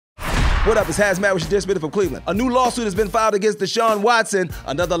What up, it's HazMatt with your Dishin from Cleveland. A new lawsuit has been filed against Deshaun Watson.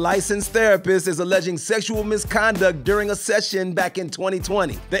 Another licensed therapist is alleging sexual misconduct during a session back in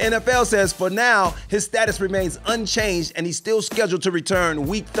 2020. The NFL says for now, his status remains unchanged and he's still scheduled to return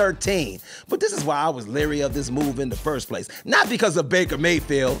week 13. But this is why I was leery of this move in the first place. Not because of Baker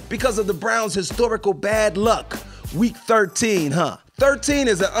Mayfield, because of the Browns' historical bad luck. Week 13, huh? 13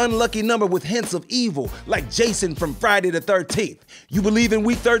 is an unlucky number with hints of evil, like Jason from Friday the 13th. You believe in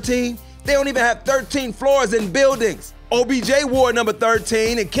week 13? They don't even have 13 floors in buildings. OBJ wore number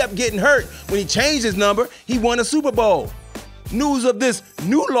 13 and kept getting hurt. When he changed his number, he won a Super Bowl. News of this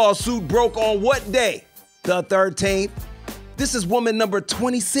new lawsuit broke on what day? The 13th. This is woman number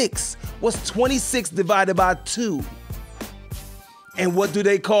 26. What's 26 divided by 2? And what do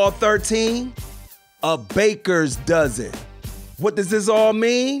they call 13? A baker's dozen. What does this all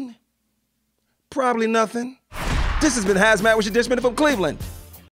mean? Probably nothing. This has been HazMatt with your Dishin from Cleveland.